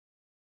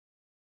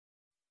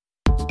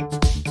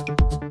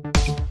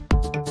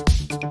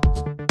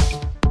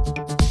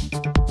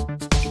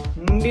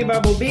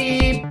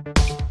Bumblebee, Bumblebee.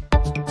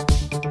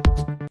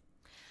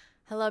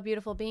 Hello,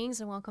 beautiful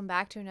beings, and welcome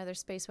back to another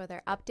space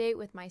weather update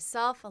with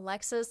myself,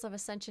 Alexis of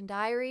Ascension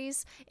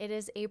Diaries. It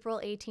is April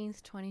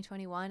 18th,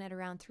 2021 at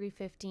around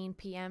 3:15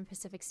 p.m.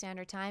 Pacific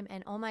Standard Time.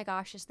 And oh my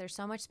gosh, there's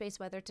so much space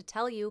weather to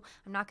tell you.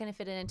 I'm not going to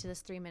fit it into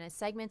this 3-minute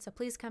segment, so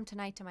please come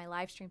tonight to my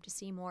live stream to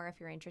see more if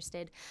you're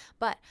interested.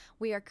 But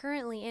we are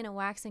currently in a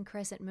waxing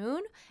crescent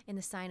moon in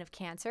the sign of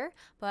Cancer.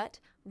 But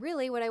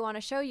really what I want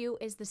to show you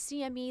is the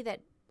CME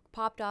that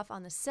popped off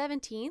on the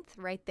 17th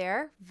right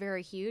there.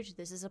 Very huge.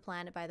 This is a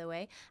planet, by the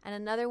way. And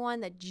another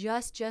one that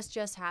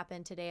just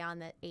happened today on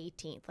the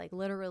 18th, like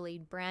literally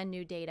brand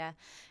new data.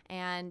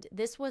 And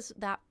this was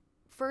that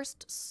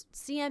first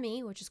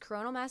CME, which is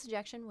coronal mass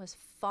ejection, was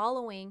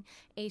following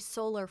a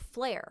solar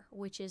flare,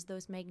 which is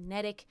those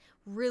magnetic,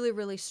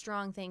 really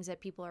strong things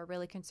that people are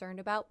really concerned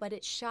about. But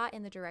it shot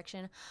in the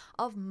direction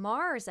of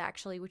Mars,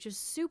 actually, which is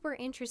super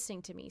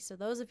interesting to me. So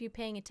those of you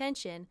paying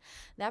attention,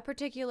 that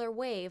particular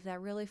wave, that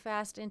really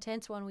fast,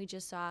 intense one we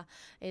just saw,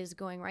 is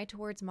going right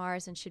towards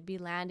Mars and should be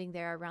landing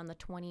there around the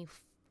 23rd,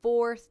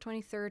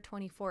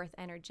 24th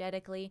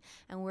energetically,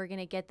 and we're going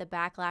to get the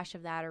backlash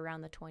of that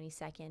around the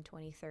 22nd,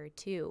 23rd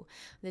too.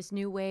 This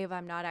new wave,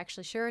 I'm not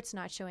actually sure. It's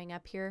not showing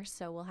up here,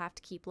 so we'll have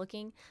to keep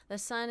looking. The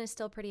sun is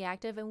still pretty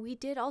active, and we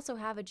did also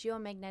have a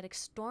geomagnetic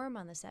storm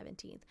on the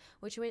 17th,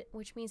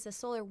 which means the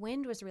solar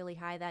wind was really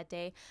high that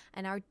day,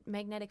 and our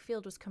magnetic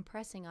field was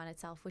compressing on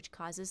itself, which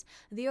causes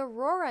the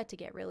aurora to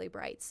get really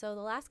bright. So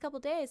the last couple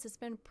days, it's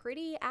been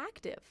pretty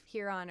active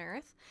here on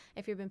Earth,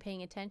 if you've been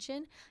paying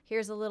attention.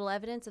 Here's a little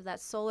evidence of that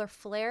solar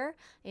flare.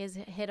 Is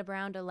hit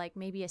around to like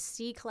maybe a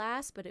C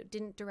class, but it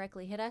didn't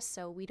directly hit us,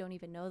 so we don't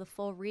even know the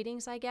full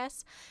readings, I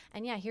guess.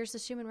 And yeah, here's the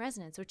Schumann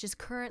resonance, which is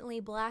currently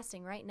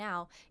blasting right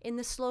now in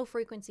the slow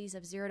frequencies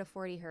of 0 to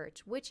 40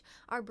 hertz, which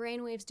our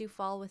brain waves do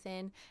fall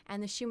within,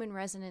 and the Schumann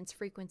resonance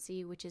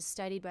frequency, which is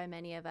studied by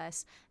many of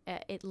us,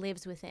 it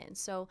lives within.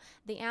 So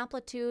the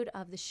amplitude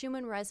of the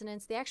Schumann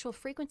resonance, the actual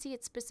frequency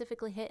it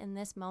specifically hit in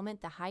this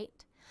moment, the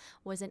height,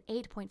 was an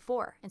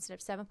 8.4 instead of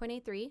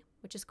 7.83,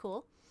 which is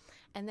cool.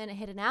 And then it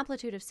hit an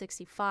amplitude of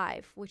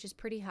 65, which is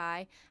pretty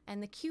high,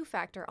 and the Q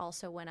factor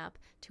also went up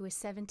to a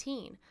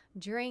 17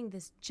 during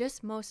this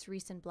just most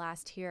recent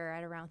blast here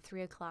at around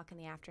 3 o'clock in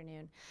the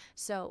afternoon.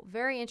 So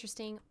very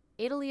interesting.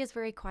 Italy is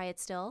very quiet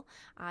still.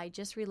 I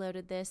just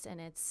reloaded this, and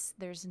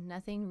there's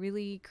nothing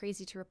really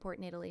crazy to report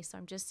in Italy. So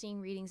I'm just seeing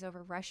readings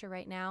over Russia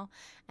right now.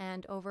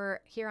 And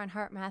over here on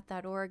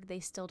heartmath.org, they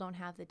still don't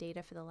have the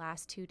data for the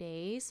last 2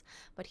 days.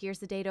 But here's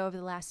the data over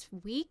the last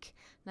week.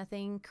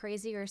 Nothing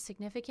crazy or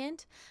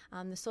significant.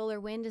 The solar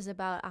wind is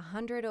about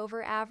 100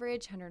 over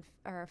average,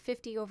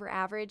 150 over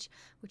average,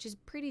 which is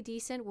pretty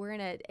decent. We're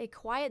in a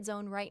quiet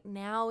zone right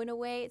now in a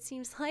way, it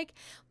seems like,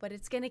 but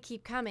it's going to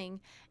keep coming.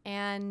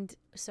 And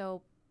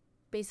so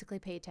basically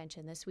pay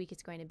attention. This week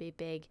it's going to be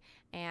big,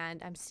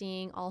 and I'm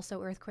seeing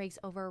also earthquakes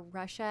over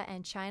Russia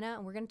and China,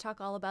 and we're going to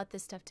talk all about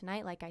this stuff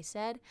tonight. Like I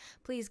said,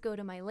 please go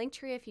to my link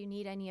tree if you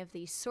need any of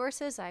these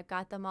sources. I've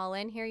got them all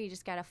in here. You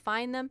just got to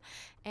find them.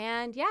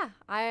 And yeah,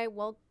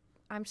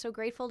 I'm so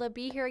grateful to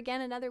be here again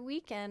another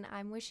week, and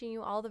I'm wishing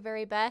you all the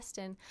very best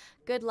and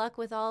good luck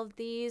with all of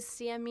these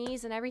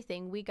CMEs and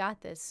everything. We got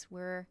this.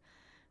 We're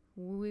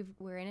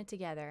in it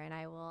together, and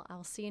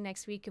I'll see you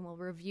next week, and we'll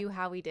review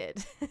how we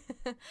did.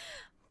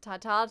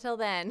 Ta-ta till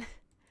then.